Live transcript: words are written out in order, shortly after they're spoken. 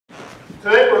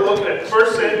Today we're looking at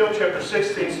 1 Samuel chapter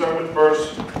 16, starting with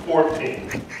verse 14.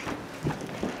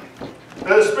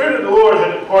 Now the Spirit of the Lord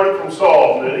had departed from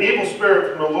Saul, and an evil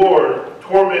spirit from the Lord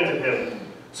tormented him.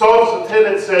 Saul's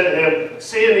attendant said to him,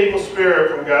 "See, an evil spirit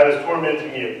from God is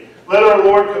tormenting you. Let our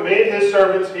Lord command his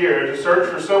servants here to search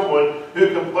for someone who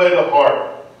can play the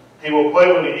harp. He will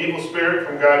play when the evil spirit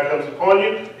from God comes upon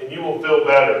you, and you will feel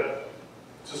better."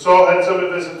 So Saul had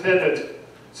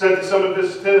said to some of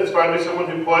his attendants, "Find me someone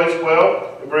who plays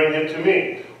well, and bring him to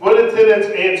me." One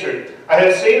attendant answered, "I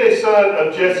have seen a son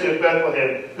of Jesse of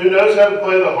Bethlehem, who knows how to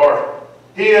play the harp.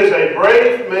 He is a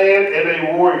brave man and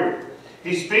a warrior.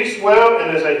 He speaks well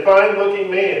and is a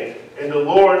fine-looking man, and the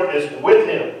Lord is with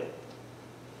him."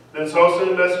 Then Saul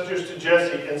sent messengers to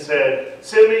Jesse and said,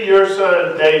 "Send me your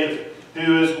son David,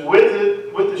 who is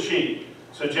with the sheep."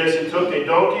 So Jesse took a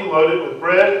donkey loaded with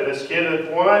bread and a skin of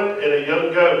wine and a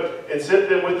young goat, and sent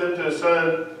them with him to his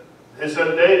son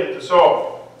David to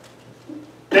Saul.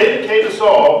 David came to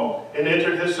Saul and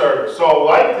entered his service. Saul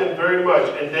liked him very much,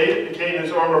 and David became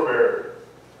his armor bearer.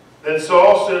 Then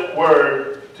Saul sent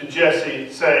word to Jesse,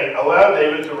 saying, "Allow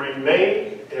David to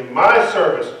remain in my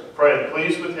service, for I am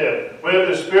pleased with him." Whenever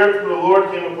the Spirit from the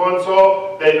Lord came upon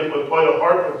Saul, David would play the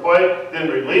harp and play. Then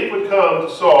relief would come to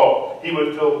Saul. He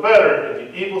would feel better, and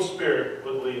the evil spirit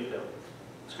would leave him.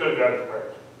 Let's go to God in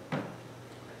prayer.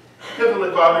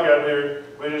 Heavenly Father, God,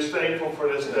 we're just thankful for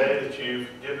this day that you've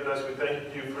given us. We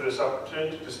thank you for this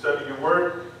opportunity to study your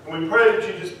word. And we pray that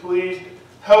you just please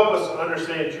help us to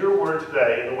understand your word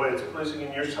today in a way that's pleasing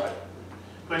in your sight.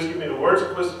 Please give me the words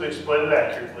of wisdom to explain it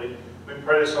accurately. We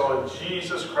pray this all in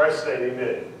Jesus Christ's name,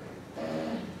 amen.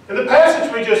 In the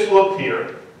passage we just looked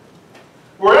here,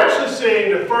 we're actually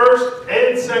seeing the first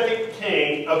and second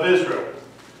king of Israel.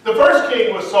 The first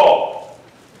king was Saul.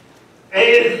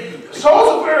 And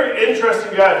Saul's a very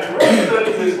interesting guy. If you really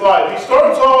study his life, he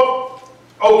starts off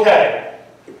okay.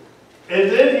 And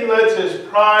then he lets his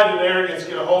pride and arrogance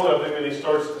get a hold of him, and he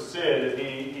starts to sin. And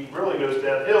he really goes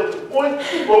downhill to the point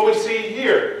what we see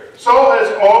here. Saul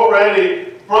has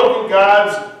already broken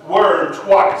God's word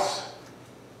twice.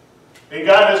 And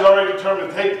God has already determined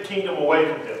to take the kingdom away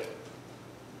from him.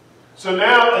 So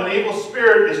now an evil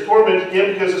spirit is tormenting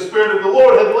him because the Spirit of the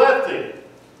Lord had left him.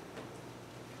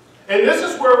 And this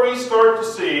is where we start to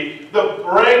see the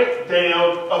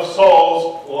breakdown of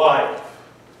Saul's life.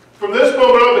 From this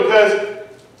moment on, because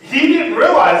he didn't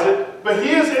realize it, but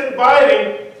he is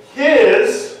inviting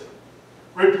his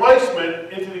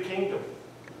replacement into the kingdom.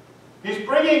 He's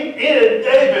bringing in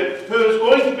David, who is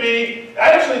going to be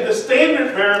actually the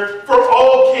standard bearer for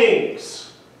all kings.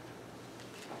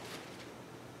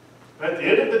 At the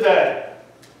end of the day,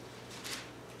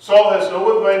 Saul has no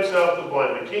one but himself to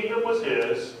blame. The kingdom was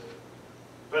his,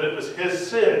 but it was his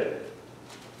sin.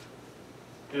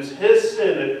 It was his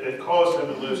sin that caused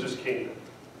him to lose his kingdom.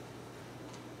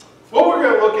 What we're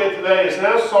going to look at today is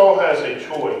now Saul has a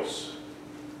choice.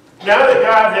 Now that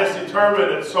God has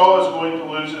determined that Saul is going to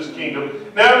lose his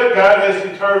kingdom, now that God has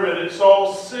determined that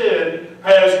Saul's sin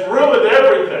has ruined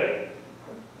everything,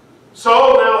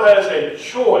 Saul now has a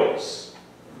choice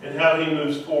in how he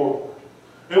moves forward.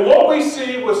 And what we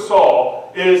see with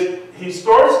Saul is he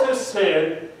starts this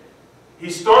sin, he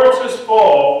starts his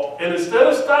fall, and instead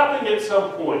of stopping at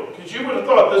some point, because you would have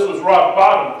thought this was rock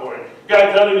bottom for him,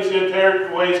 God telling him he's going to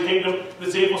tear away his kingdom,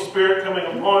 this evil spirit coming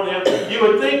upon him, you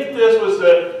would think that this was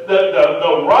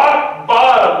the rock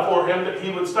bottom for him, that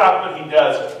he would stop, but he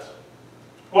doesn't.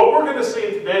 What we're going to see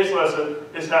in today's lesson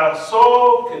is how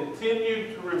Saul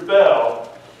continued to rebel,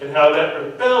 and how that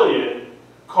rebellion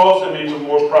caused him even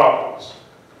more problems.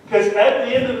 Because at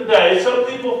the end of the day, some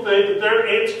people think that their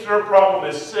answer to their problem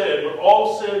is sin, but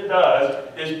all sin does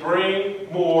is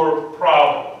bring more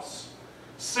problems.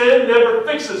 Sin never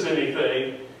fixes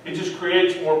anything, it just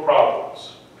creates more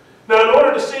problems. Now, in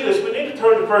order to see this, we need to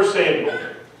turn to 1 Samuel,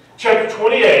 chapter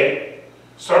 28,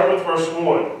 start with verse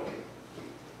 1.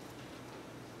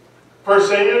 1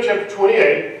 Samuel, chapter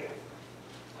 28,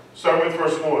 start with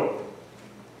verse 1.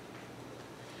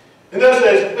 In those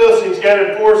days, the Philistines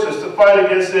gathered forces to fight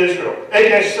against Israel.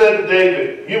 Achish said to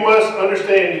David, "You must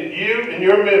understand that you and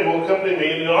your men will accompany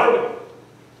me in the army."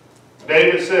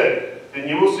 David said, "Then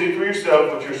you will see for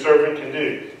yourself what your servant can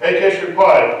do." Achish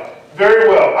replied, "Very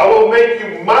well, I will make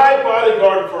you my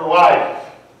bodyguard for life."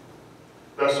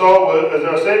 Now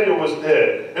Samuel was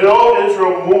dead, and all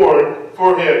Israel mourned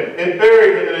for him, and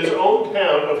buried him in his own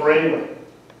town of Ramah.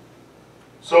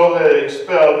 Saul had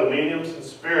expelled the mediums and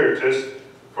spiritists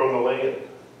from the land.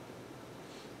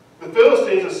 The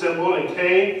Philistines assembled and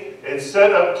came and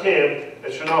set up camp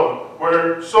at Shunem,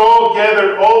 where Saul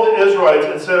gathered all the Israelites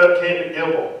and set up camp at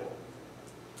Gilboa.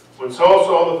 When Saul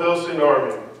saw the Philistine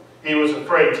army, he was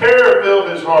afraid. Terror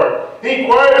filled his heart. He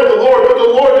inquired of the Lord, but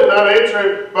the Lord did not answer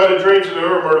him by the dreams of the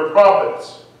Urim or the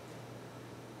prophets.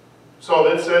 Saul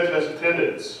then said to his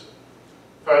attendants,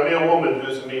 "Find me a woman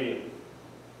who is a medium,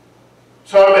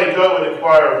 so I may go and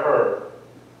inquire of her."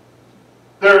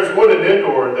 "There is one in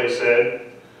Endor," they said.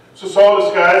 So Saul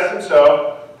disguised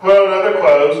himself, put on other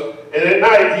clothes, and at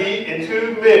night he and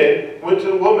 2 men went to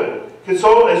the woman.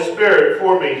 "Consult a spirit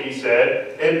for me," he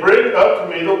said, "and bring up to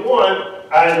me the one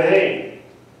I name."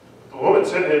 The woman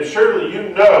said to him, "Surely you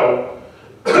know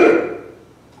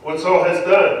what Saul has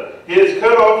done. He has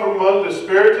cut off from among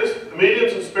the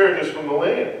mediums and spiritists from the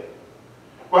land.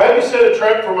 Why have you set a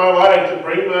trap for my life to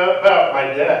bring about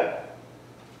my death?"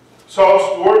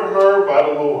 Saul swore to her by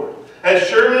the Lord, "As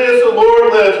surely as the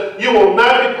Lord lives, you will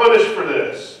not be punished for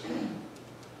this."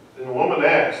 Then the woman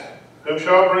asked, "Whom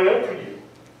shall I bring up for you?"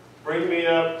 "Bring me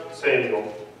up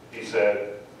Samuel," he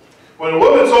said. When the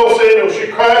woman saw Samuel, she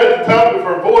cried at the top of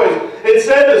her voice and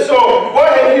said to Saul, "Why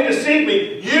have you deceived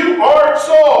me? You are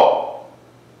Saul."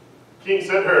 The king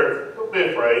said to her, "Don't be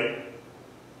afraid.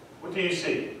 What do you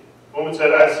see?" The woman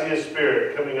said, "I see a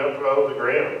spirit coming up out of the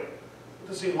ground." "What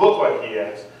does he look like?" he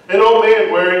asked. "An old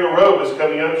man wearing a robe is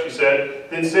coming up," she said.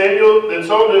 Then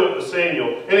Saul knew it was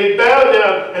Samuel, and he bowed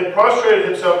down and prostrated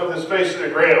himself with his face to the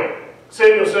ground.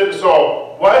 Samuel said to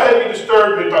Saul, "Why have you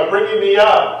disturbed me by bringing me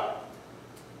up?"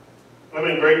 "I'm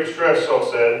in great distress," Saul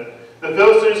said. "The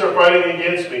Philistines are fighting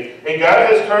against me, and God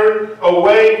has turned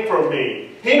away from me.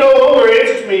 He no longer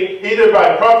answers me either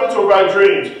by prophets or by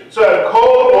dreams. So I have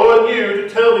called on you to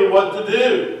tell me what to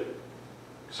do."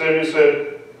 Samuel said,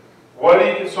 "Why do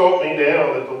you consult me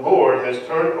now that the Lord has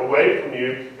turned away from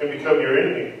you and become your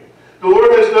enemy? The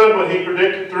Lord has done what he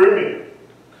predicted through me.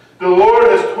 The Lord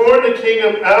has torn the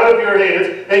kingdom out of your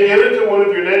hands and given it to one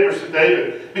of your neighbors, to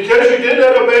David. Because you did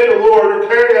not obey the Lord or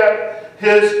carry out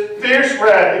his fierce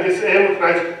wrath against the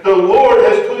Amalekites, the Lord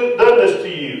has done this to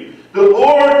you. The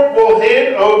Lord will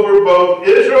hand over both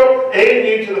Israel and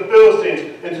you to the Philistines,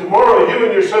 and tomorrow you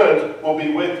and your sons will be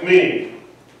with me.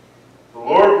 The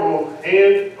Lord will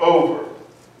hand over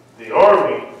the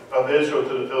army of Israel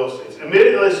to the Philistines."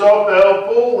 Immediately Saul fell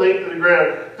full length to the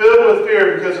ground, filled with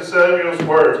fear because of Samuel's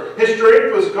words. His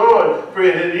strength was gone, for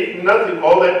he had eaten nothing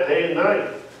all that day and night.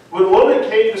 When the woman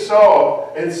came to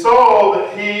Saul and saw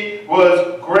that he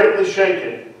was greatly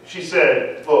shaken, she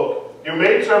said, "Look, your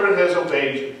maidservant has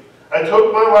obeyed you. I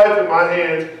took my life in my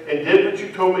hands and did what you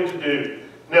told me to do.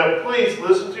 Now please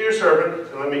listen to your servant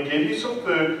and let me give you some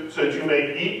food so that you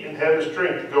may eat and have the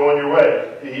strength to go on your way."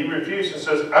 And he refused and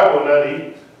says, "I will not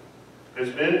eat."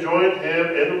 His men joined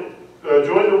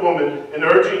the woman in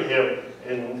urging him,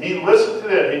 and he listened to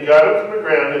them. He got up from the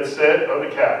ground and sat on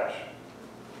the couch.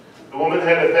 The woman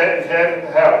had a fattened calf in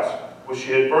the house, which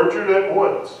she had butchered at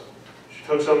once. She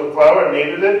took some of the flour and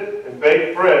kneaded it and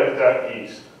baked bread without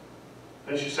yeast.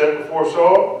 Then she set before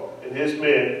Saul and his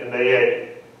men, and they ate.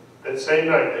 That same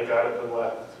night they got up and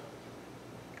left.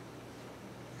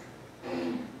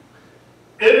 In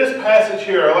this passage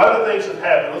here, a lot of things have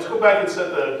happened. Let's go back and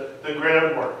set the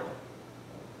groundwork.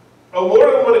 On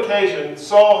more than one occasion,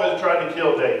 Saul has tried to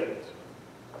kill David.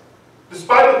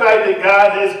 Despite the fact that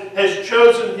God has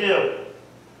chosen him.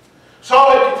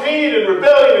 Saul had continued in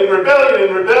rebellion and rebellion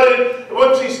and rebellion. And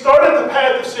once he started the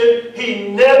path of sin, he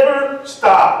never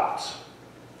stopped.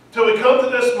 Till we come to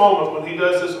this moment when he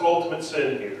does this ultimate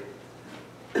sin here.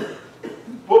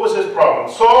 What was his problem?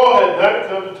 Saul had not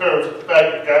come to terms with the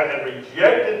fact that God had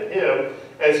rejected him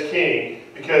as king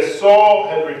because Saul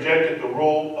had rejected the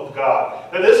rule of God.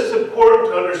 Now this is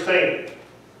important to understand.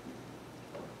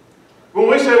 When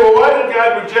we say, well, why did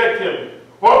God reject him?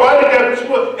 Why did God reject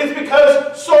him? It's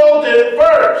because Saul did it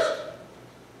first.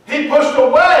 He pushed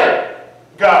away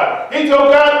God. He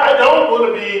told God, I don't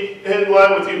want to be in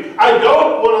line with you. I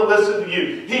don't want to listen to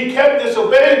you. He kept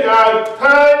disobeying God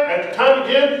time after time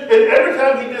again, and every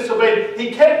time he disobeyed,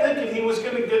 he kept thinking he was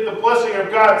going to get the blessing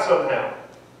of God somehow.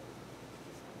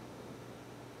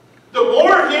 The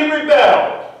more he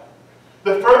rebelled,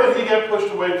 the further he got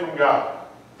pushed away from God.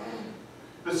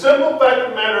 The simple fact of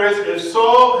the matter is, if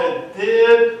Saul had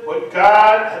did what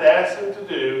God had asked him to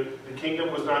do, the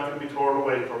kingdom was not going to be torn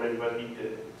away from him, but he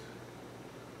didn't.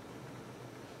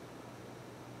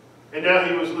 And now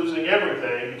he was losing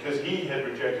everything because he had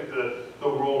rejected the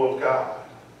rule of God.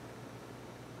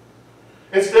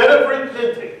 Instead of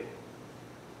repenting,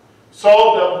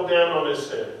 Saul doubled down on his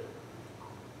sin.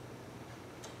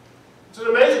 It's an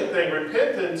amazing thing.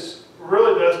 Repentance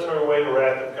really does turn away the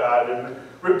wrath of God. And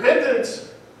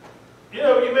repentance, you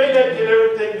may not get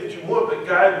everything that you want, but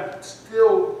God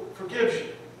still forgives you.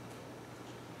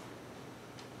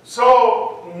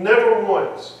 Saul never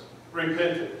once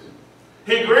repented.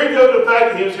 He grieved over the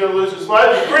fact that he was going to lose his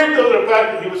life. He grieved over the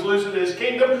fact that he was losing his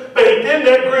kingdom. But he did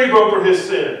not grieve over his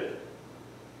sin.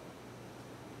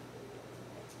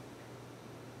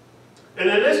 And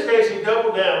in this case, he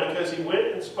doubled down because he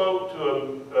went and spoke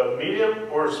to a medium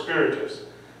or a spiritist.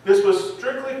 This was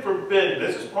strictly forbidden.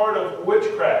 This is part of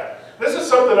witchcraft. This is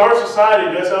something our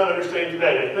society does not understand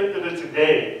today. They think that it's a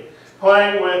game.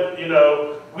 Playing with,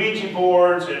 Ouija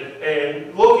boards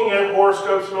and looking at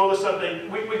horoscopes and all this stuff.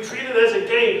 We treat it as a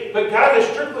game. But God has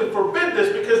strictly forbid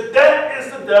this because that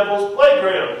is the devil's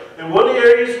playground. And one of the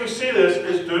areas we see this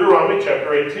is Deuteronomy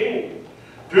chapter 18.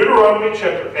 Deuteronomy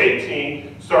chapter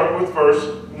 18, starting with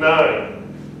verse 9.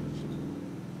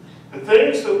 The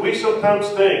things that we sometimes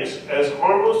think as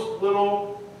harmless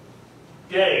little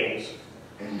games,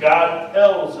 God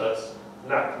tells us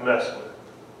not to mess with.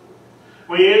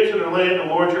 When you enter the land the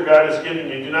Lord your God has given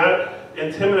you, do not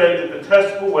intimidate the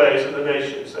detestable ways of the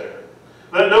nations there.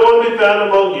 Let no one be found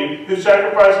among you who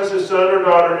sacrifices his son or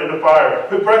daughter in the fire,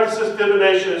 who practices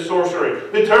divination and sorcery,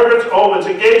 who interprets omens,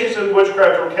 engages in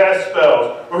witchcraft or casts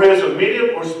spells, or who is a medium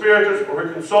or spiritist, or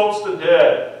who consults the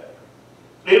dead.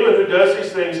 Anyone who does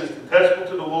these things is detestable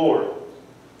to the Lord.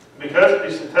 Because of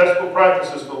these detestable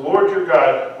practices, the Lord your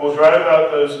God will drive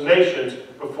out those nations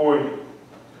before you.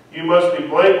 You must be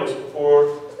blameless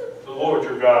before the Lord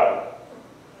your God.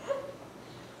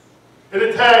 In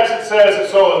the text, it says that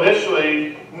Saul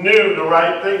initially knew the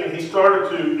right thing, and he started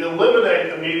to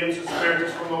eliminate the mediums and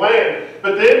spiritists from the land.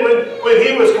 But then when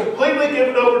he was completely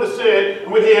given over to sin,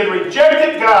 and when he had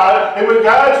rejected God, and when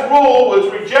God's rule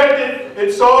was rejected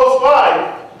in Saul's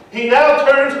life, he now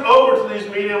turns over to these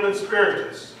medium and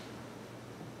spiritists.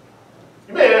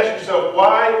 You may ask yourself,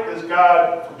 why does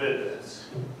God forbid this?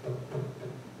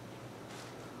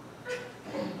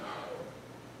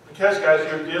 Because, guys,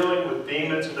 you're dealing with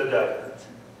demons and the devil.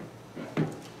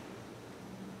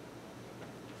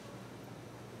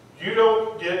 You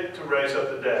don't get to raise up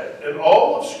the dead. In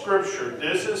all of Scripture,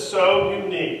 this is so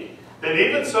unique that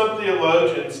even some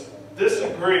theologians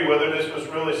disagree whether this was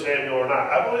really Samuel or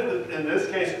not. I believe that in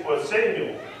this case it was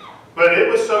Samuel. But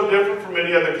it was so different from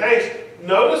any other case.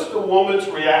 Notice the woman's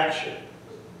reaction.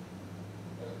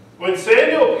 When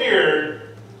Samuel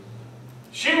appeared,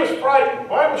 she was frightened.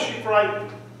 Why was she frightened?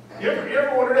 You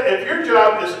ever wondered that? If your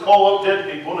job is to call up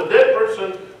dead people and a dead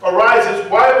person arises,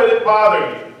 why would it bother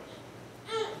you?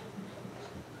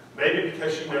 Maybe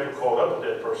because she never called up a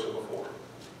dead person before.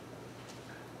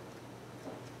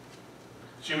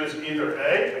 She was either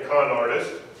A, con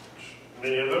artist, which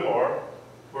many of them are,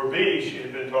 or B, she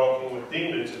had been talking with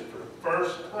demons, and for the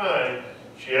first time,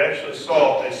 she actually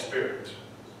saw a spirit.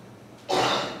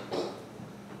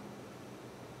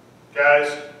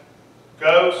 Guys,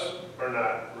 ghosts are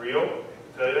not real. I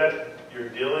can tell you that. You're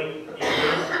dealing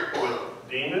either with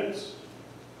demons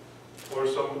or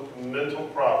some mental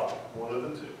problem, one of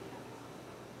the two.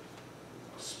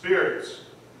 Spirits,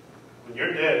 when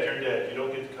you're dead, you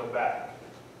don't get to come back.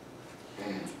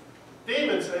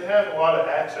 Demons, they have a lot of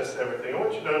access to everything. I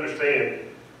want you to understand,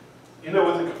 with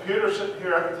the computer sitting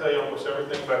here, I can tell you almost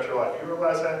everything about your life. You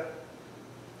realize that?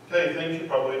 I tell you things you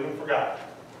probably even forgot.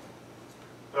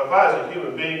 Now, if I as a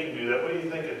human being can do that, what do you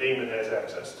think a demon has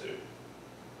access to?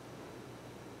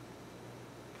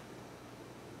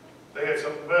 They got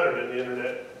something better than the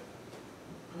internet.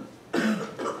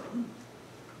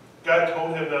 God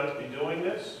told him not to be doing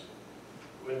this.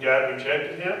 When God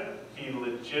rejected him, he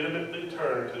legitimately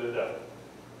turned to the devil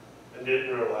and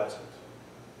didn't realize it.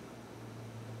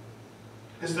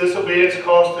 His disobedience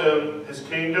cost him his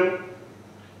kingdom.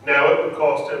 Now it would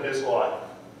cost him his life.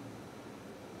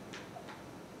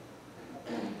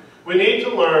 We need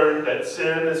to learn that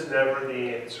sin is never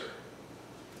the answer.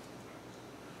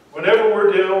 Whenever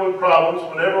we're dealing with problems,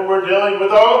 whenever we're dealing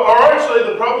with, or actually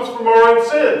the problems from our own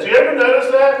sins. You ever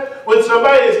notice that? When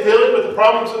somebody is dealing with the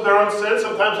problems of their own sin,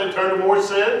 sometimes they turn to more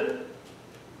sin.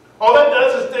 All that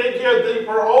does is dig you a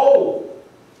deeper hole.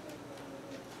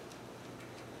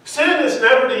 Sin is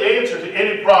never the answer to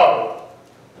any problem.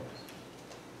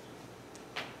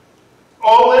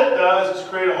 All it does is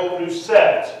create a whole new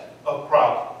set of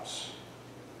problems.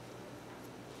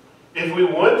 If we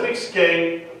want to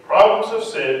escape the problems of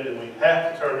sin, then we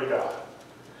have to turn to God.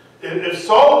 If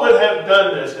Saul would have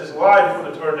done this, his life would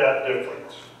have turned out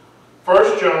different.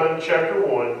 1 John chapter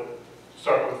 1,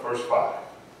 start with verse 5.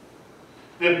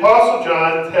 The Apostle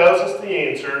John tells us the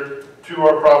answer to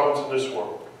our problems in this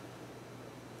world.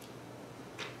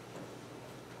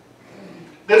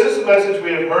 This is message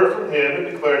we have heard from him and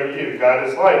declare to you. God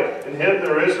is light. In him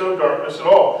there is no darkness at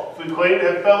all. If we claim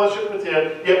to have fellowship with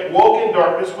him, yet walk in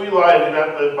darkness, we lie and do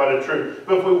not live by the truth.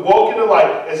 But if we walk in the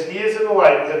light, as he is in the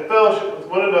light, and have fellowship with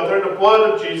one another, and the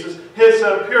blood of Jesus, his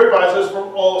Son, purifies us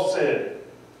from all sin.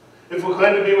 If we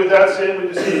claim to be without sin, we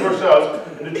deceive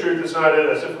ourselves, and the truth is not in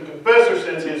us. If we confess our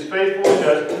sins, he is faithful and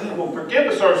just, and will forgive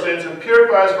us our sins and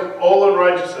purify us from all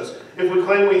unrighteousness. If we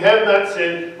claim we have not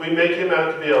sinned, we make him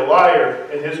out to be a liar,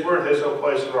 and his word has no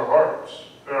place in our hearts,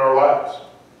 in our lives.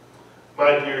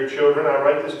 My dear children, I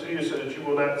write this to you so that you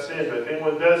will not sin. But if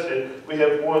anyone does sin, we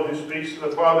have one who speaks to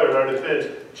the Father in our defense,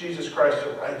 Jesus Christ,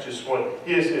 the righteous one.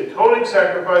 He is the atoning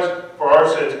sacrifice for our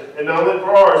sins, and not only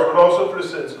for ours, but also for the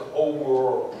sins of the whole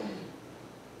world.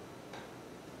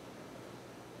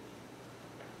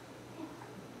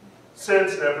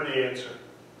 Sin's never the answer.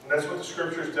 And that's what the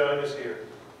Scripture is telling us here.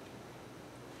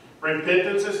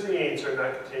 Repentance is the answer,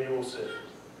 not continual sin.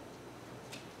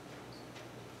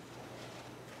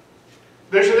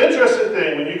 There's an interesting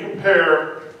thing when you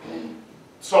compare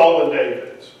Saul and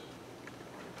David.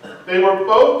 They were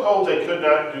both told they could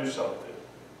not do something.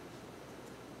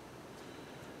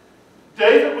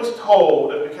 David was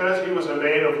told that because he was a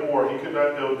man of war, he could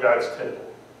not build God's temple.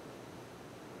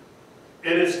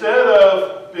 And instead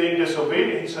of being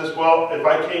disobedient, he says, well, if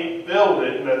I can't build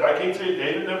it, and if I can't see it,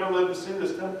 David never lived to see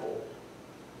this temple,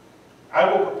 I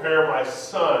will prepare my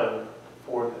son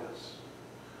for this.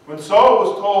 When Saul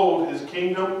was told his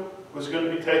kingdom was going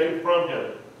to be taken from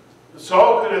him,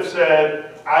 Saul could have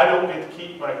said, I don't get to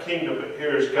keep my kingdom, but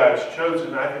here is God's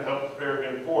chosen, I can help prepare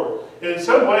him for it. And in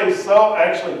some ways, Saul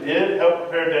actually did help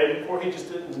prepare David for it, he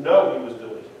just didn't know he was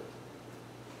doing it.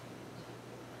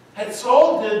 Had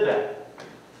Saul did that,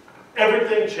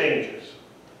 everything changes.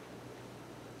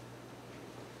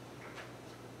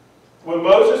 When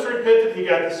Moses repented, he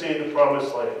got to see the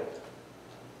promised land.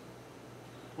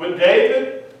 When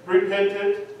David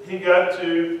repented, he got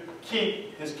to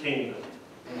keep his kingdom.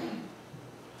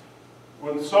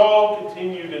 When Saul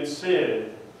continued in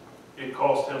sin, it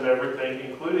cost him everything,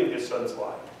 including his son's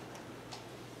life.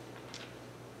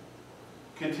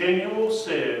 Continual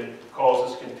sin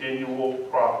causes continual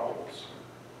problems.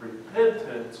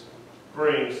 Repentance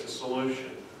brings the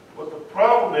solution. What the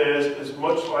problem is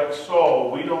much like Saul,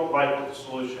 we don't like what the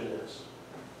solution is.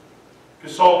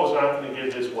 Because Saul was not going to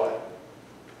get his way.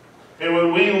 And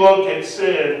when we look at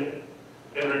sin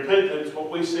and repentance,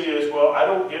 what we see is, well, I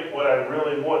don't get what I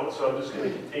really want, so I'm just going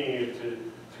to continue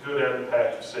to go down the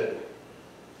path of sin.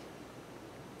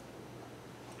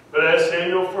 But as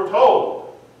Samuel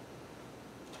foretold,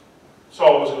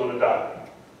 Saul was going to die.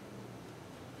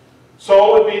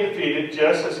 Saul would be defeated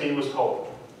just as he was told.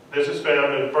 This is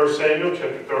found in 1 Samuel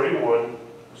chapter 31,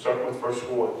 starting with verse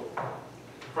 1.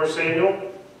 1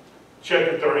 Samuel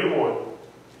chapter 31,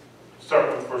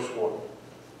 starting with verse 1.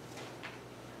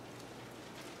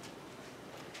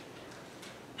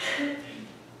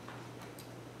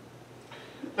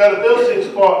 Now the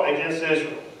Philistines fought against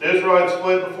Israel. The Israelites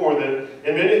fled before them,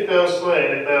 and many fell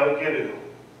slain at Mount Gilead.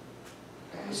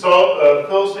 The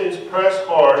Philistines pressed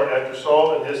hard after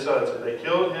Saul and his sons, and they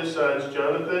killed his sons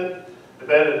Jonathan,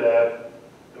 Abinadab,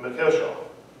 and Melchishua.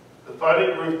 The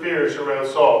fighting grew fierce around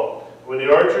Saul. When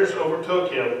the archers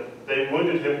overtook him, they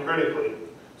wounded him critically.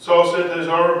 Saul said to his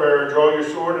armor-bearer, draw your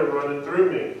sword and run it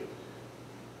through me.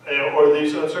 Or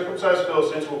these uncircumcised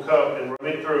Philistines will come and run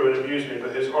me through and abuse me.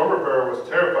 But his armor-bearer was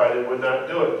terrified and would not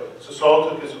do it. So Saul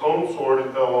took his own sword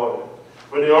and fell on him.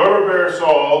 When the armor-bearer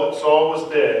saw that Saul was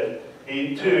dead,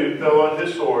 he too fell on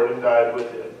his sword and died with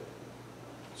him.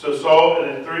 So Saul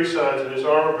and his 3 sons and his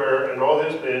armor-bearer and all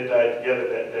his men died together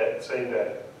that same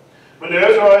day. When the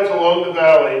Israelites along the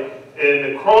valley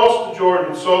and across the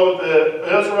Jordan saw that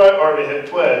the Israelite army had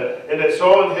fled, and that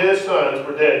Saul and his sons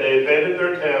were dead, they abandoned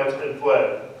their towns and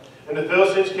fled. And the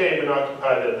Philistines came and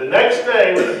occupied them. The next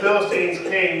day, when the Philistines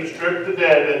came to strip the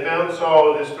dead, they found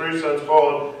Saul and his 3 sons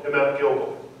fallen at Mount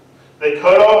Gilboa. They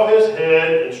cut off his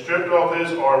head and stripped off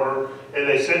his armor, and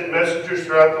they sent messengers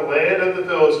throughout the land of the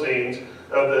Philistines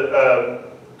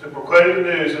to proclaim the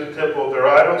news in the temple of their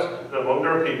idols and among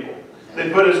their people. They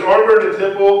put his armor in the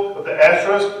temple of the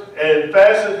Ashtoreth and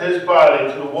fastened his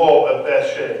body to the wall of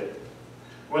Bethshan.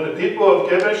 When the people of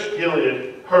Gibeah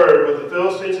Gilead heard what the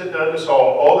Philistines had done to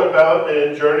Saul, all their valiant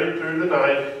men journeyed through the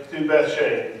night to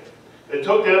Bethshan. They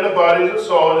took down the bodies of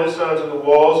Saul and his sons on the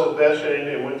walls of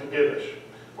Bethshan and went to Gibeah,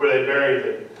 where they buried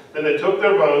them. Then they took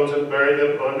their bones and buried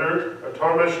them under a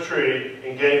tarmash tree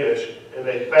in Gibeah, and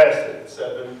they fasted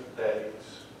 7 days.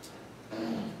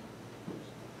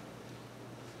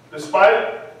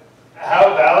 Despite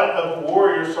how valiant of a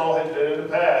warrior Saul had been in the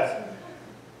past,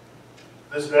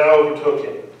 this now overtook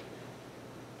him.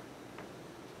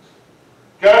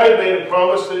 God had made a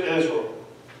promise to Israel.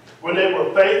 When they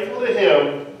were faithful to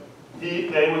Him,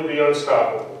 they would be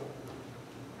unstoppable.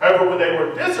 However, when they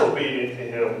were disobedient to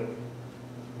Him,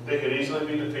 they could easily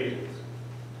be defeated.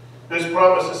 This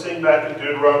promise is seen back in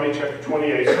Deuteronomy chapter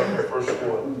 28, starting with verse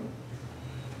 1.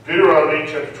 Deuteronomy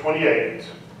chapter 28,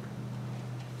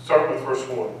 starting with verse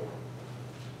 1.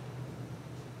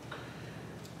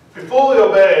 If you fully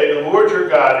obey the Lord your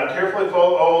God and carefully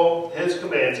follow all His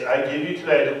commands I give you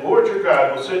today, the Lord your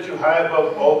God will set you high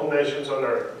above all the nations on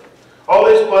earth. All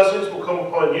these blessings will come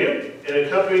upon you and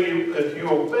accompany you if you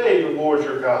obey the Lord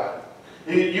your God.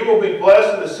 You will be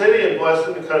blessed in the city and blessed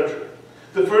in the country.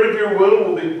 The fruit of your womb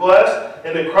will be blessed,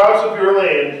 and the crops of your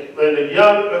land, and the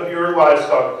young of your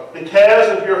livestock, the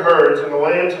calves of your herds, and the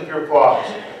lambs of your flocks.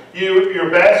 Your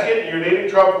basket and your kneading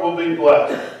trough will be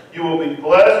blessed. You will be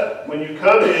blessed when you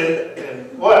come in,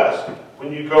 and blessed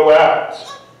when you go out.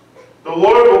 The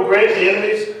Lord will grant the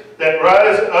enemies that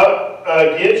rise up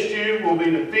against you will be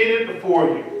defeated before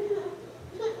you.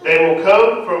 They will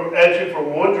come at you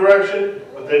from one direction,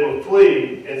 but they will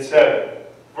flee in seven.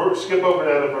 Skip over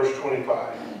now to verse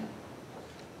 25.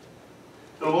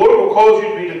 The Lord will cause you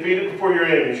to be defeated before your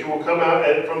enemies. You will come out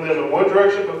from them in one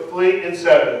direction, but flee in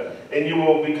seven. And you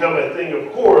will become a thing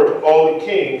of horror to all the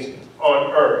kings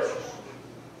on earth.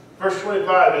 Verse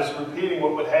 25 is repeating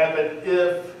what would happen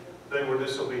if they were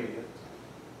disobedient.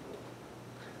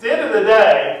 At the end of the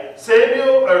day, at the end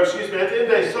of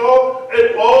the day, Saul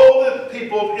and all the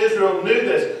people of Israel knew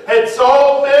this. Had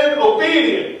Saul been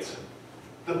obedient,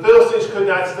 the Philistines could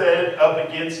not stand up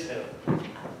against him.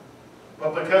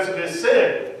 But because of his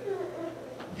sin,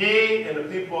 he and the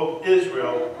people of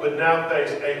Israel would now face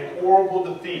a horrible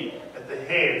defeat at the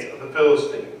hands of the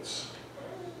Philistines.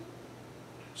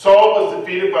 Saul was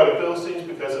defeated by the Philistines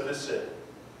because of his sin.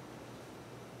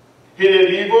 He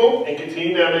did evil and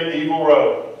continued down an evil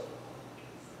road.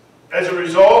 As a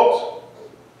result,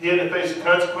 he had to face the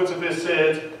consequence of his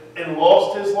sins and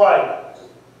lost his life.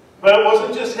 But it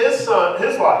wasn't just his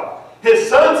life. His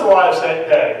sons' lives that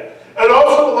day. And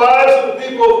also the lives of the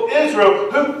people of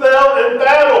Israel who fell in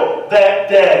battle that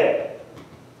day.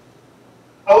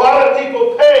 A lot of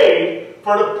people paid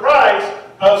for the price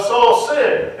of Saul's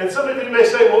sin. And some of you may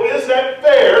say, well, is that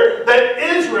fair that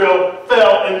Israel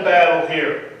fell in battle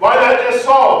here? Why not just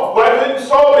Saul? Why couldn't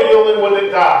Saul be the only one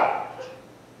that died?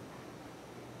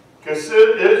 Because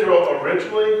Israel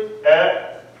originally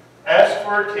asked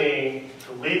for a king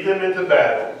to lead them into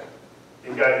battle,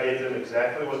 and God gave them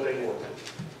exactly what they wanted.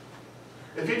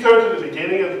 If you turn to the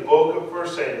beginning of the book of 1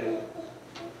 Samuel,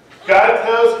 God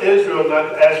tells Israel not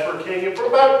to ask for a king, and for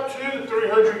about 200 to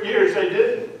 300 years they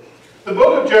didn't. The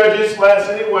book of Judges lasts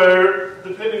anywhere,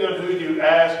 depending on who you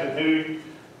ask and who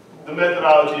the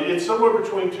methodology, it's somewhere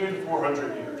between 200 to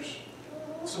 400 years.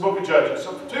 It's the book of Judges.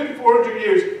 So for 200 to 400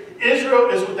 years, Israel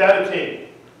is without a king.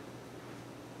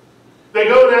 They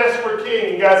go and ask for a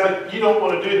king, and God's like, you don't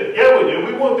want to do that. Yeah, we do.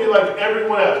 We want to be like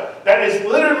everyone else. That is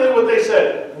literally what they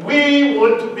said. We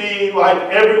want to be like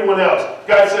everyone else.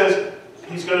 God says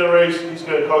He's going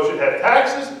to cause you to have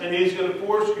taxes, and He's going to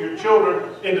force your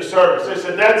children into service. They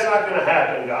said, that's not going to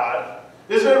happen, God.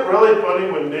 Isn't it really funny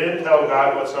when men tell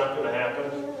God what's not going to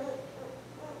happen?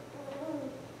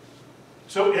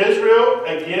 So Israel,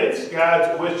 against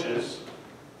God's wishes,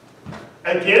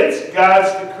 against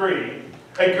God's decree,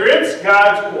 against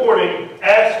God's warning,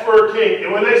 asked for a king.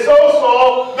 And when they saw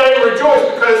Saul, they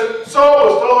rejoiced because Saul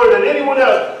was taller than anyone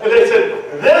else. And they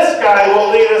said, this guy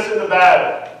will lead us into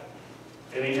battle.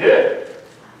 And he did.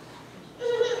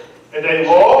 And they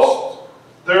lost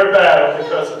their battle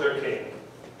because of their king.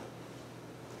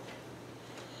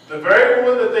 The very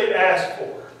one that they asked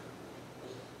for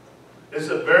is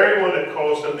the very one that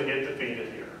caused them to get defeated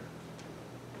here.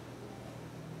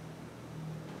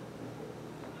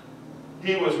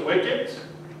 He was wicked,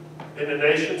 and the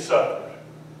nation suffered.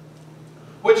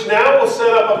 Which now will set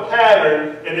up a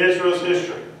pattern in Israel's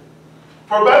history.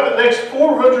 For about the next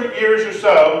 400 years or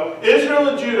so, Israel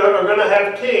and Judah are going to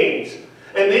have kings.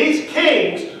 And these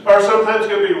kings are sometimes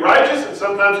going to be righteous and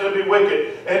sometimes going to be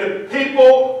wicked. And the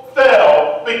people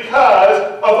fell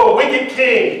because of a wicked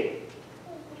king.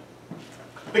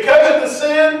 Because of the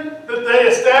sin that they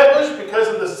established, because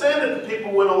of the sin that the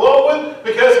people went along with,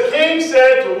 because the king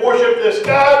said to worship this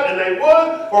God, and they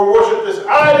would, or worship this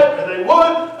idol, and they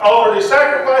would, offer these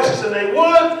sacrifices, and they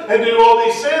would, and do all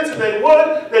these sins, and they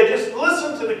would. They just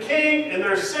listened to the king and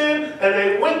their sin, and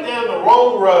they went down the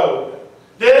wrong road.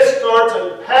 This starts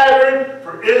a pattern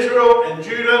for Israel and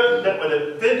Judah that would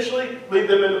eventually lead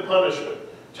them into punishment.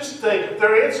 Just think, if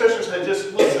their ancestors had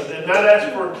just listened and not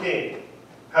asked for a king,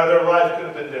 how their life could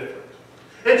have been different.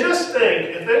 And just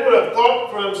think, if they would have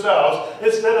thought for themselves,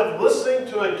 instead of listening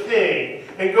to a king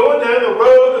and going down the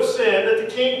road of sin that the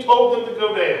king told them to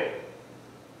go down,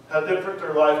 how different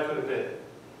their life could have been.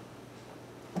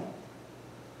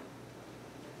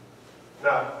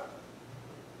 Now,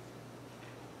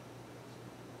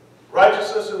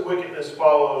 righteousness and wickedness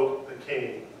followed the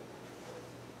king,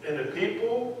 and the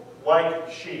people,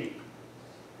 like sheep,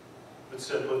 would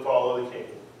simply follow the king.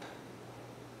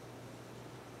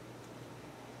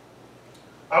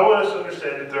 I want us to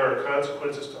understand that there are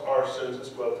consequences to our sins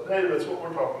as well. Today, that's what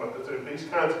we're talking about, these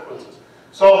consequences.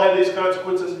 Saul had these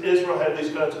consequences, Israel had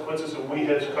these consequences, and we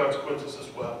have consequences as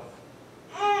well.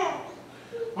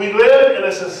 We live in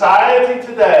a society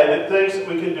today that thinks that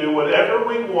we can do whatever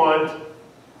we want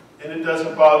and it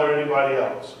doesn't bother anybody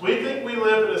else. We think we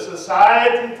live in a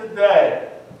society today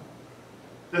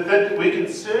that thinks that we can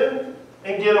sin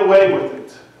and get away with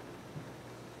it.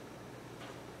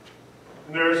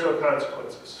 And there are no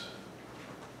consequences.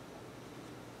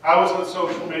 I was on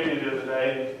social media the other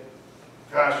day.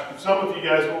 Gosh, some of you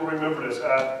guys will remember this.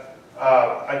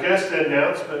 I guess the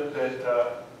announcement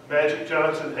that Magic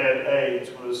Johnson had AIDS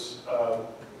was,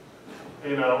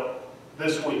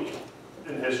 this week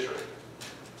in history.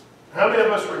 How many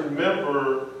of us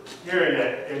remember hearing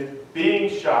that and being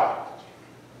shocked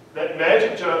that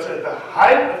Magic Johnson, at the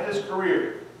height of his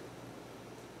career,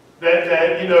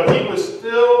 that he was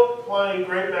still playing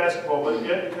great basketball, but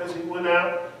yet because he went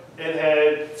out and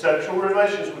had sexual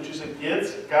relations, which is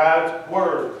against God's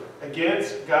word,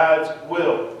 against God's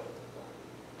will,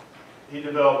 he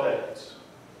developed AIDS.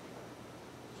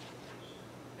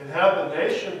 And how the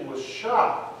nation was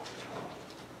shocked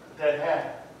that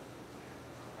happened.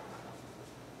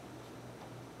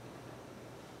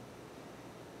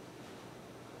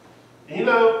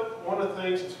 One of the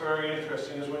things that's very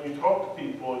interesting is when you talk to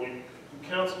people and you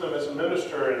counsel them as a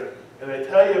minister and they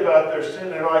tell you about their sin,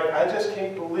 they're like, I just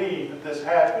can't believe that this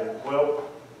happened. Well,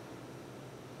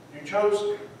 you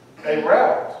chose a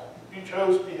route. You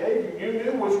chose behavior you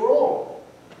knew was wrong.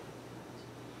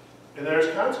 And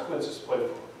there's consequences to play for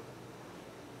it.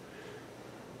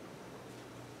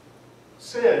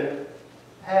 Sin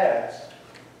has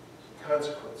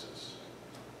consequences.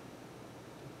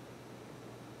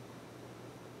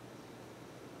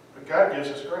 But God gives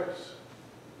us grace.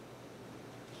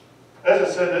 As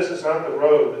I said, this is not the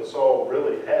road that Saul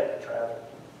really had to travel.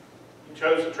 He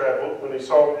chose to travel when he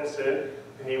saw his sin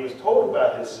and he was told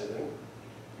about his sin.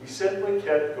 He simply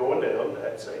kept going down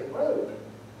that same road.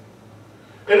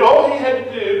 And all he had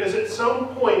to do is at some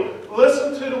point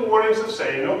listen to the warnings of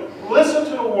Samuel, listen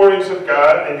to the warnings of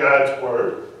God and God's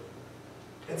word,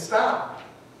 and stop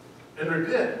and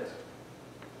repent.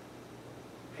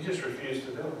 He just refused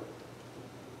to do it.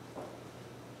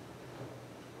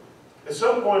 At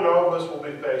some point, all of us will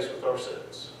be faced with our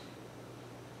sins.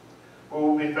 We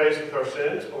will be faced with our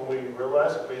sins when we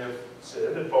realize that we have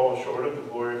sinned and fallen short of the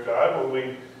glory of God, when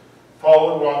we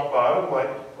fall and rock bottom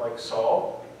like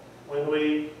Saul, when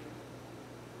we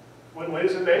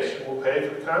as a nation will pay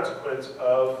for the consequence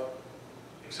of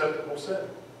acceptable sin.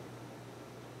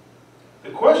 The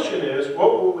question is,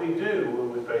 what will we do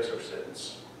when we face our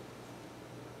sins?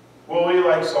 Will we,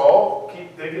 like Saul,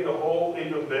 keep digging the hole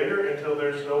even bigger until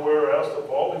there's nowhere else to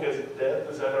fall because death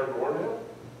is at our door now?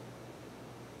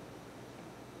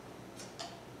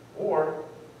 Or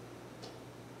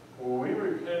will we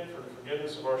repent for the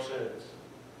forgiveness of our sins?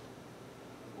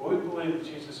 Will we believe that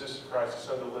Jesus is Christ, the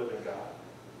Son of the living God?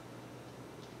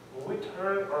 Will we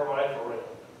turn our life around?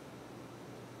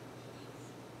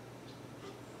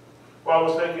 Well, I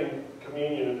was taking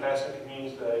communion and passing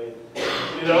communion today.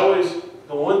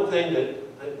 The one thing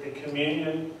that the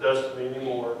communion does to me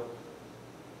anymore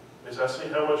is I see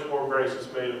how much more grace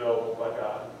is made available by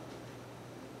God.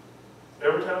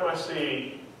 Every time I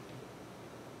see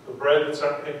the bread that's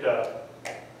not picked up,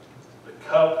 the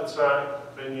cup that's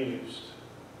not been used,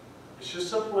 it's just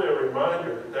simply a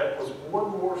reminder that was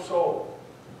one more soul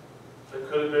that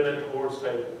could have been at the Lord's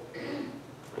table.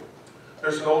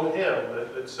 There's an old hymn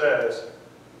that says,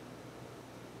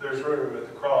 there's room at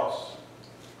the cross.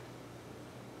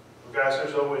 But guys,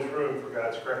 there's always room for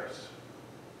God's grace.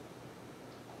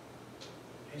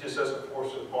 He just doesn't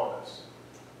force it upon us.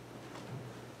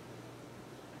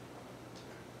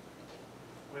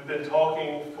 We've been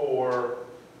talking for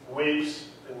weeks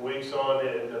and weeks on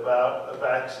end about a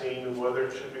vaccine and whether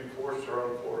it should be forced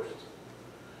or unforced.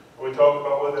 We talk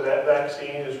about whether that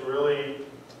vaccine is really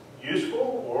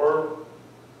useful or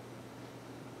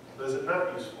is it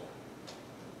not useful.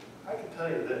 I can tell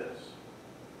you this.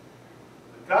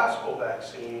 The gospel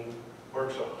vaccine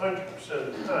works 100%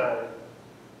 of the time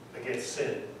against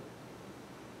sin.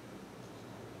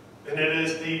 And it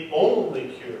is the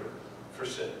only cure for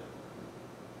sin.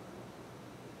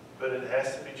 But it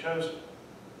has to be chosen.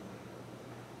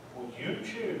 Will you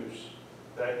choose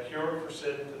that cure for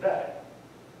sin today?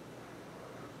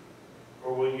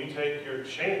 Or will you take your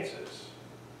chances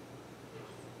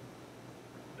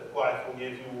that life will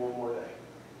give you one more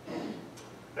day?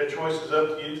 That choice is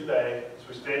up to you today as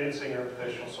we stand and sing our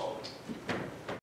petitional song.